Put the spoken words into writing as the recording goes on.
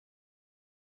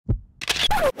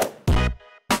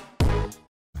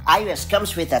iOS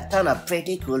comes with a ton of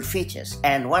pretty cool features,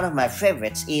 and one of my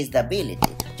favorites is the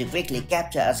ability to quickly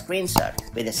capture a screenshot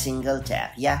with a single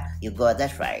tap. Yeah, you got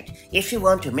that right. If you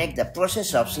want to make the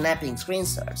process of snapping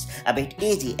screenshots a bit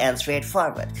easy and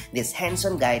straightforward, this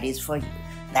hands-on guide is for you.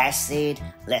 That's it,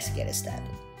 let's get started.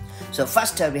 So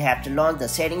first we have to launch the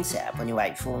Settings app on your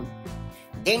iPhone.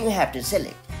 Then you have to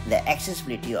select the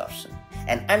Accessibility option,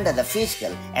 and under the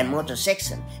Physical and Motor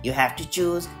section, you have to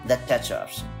choose the Touch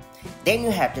option. Then you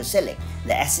have to select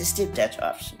the Assistive Touch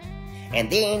option,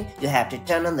 and then you have to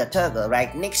turn on the toggle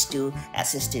right next to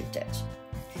Assistive Touch.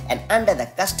 And under the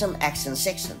Custom Action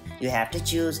section, you have to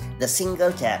choose the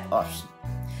Single Tap option.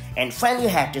 And finally, you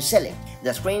have to select the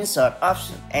Screenshot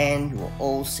option, and you're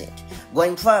all set.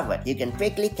 Going forward, you can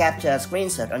quickly capture a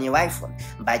screenshot on your iPhone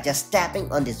by just tapping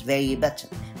on this very button,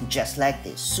 just like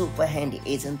this. Super handy,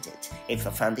 isn't it? If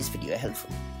you found this video helpful,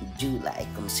 do like,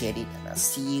 comment, share it, and I'll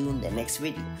see you in the next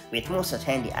video with more such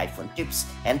handy iPhone tips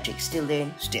and tricks. Till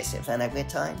then, stay safe and have a great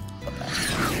time.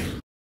 Bye-bye.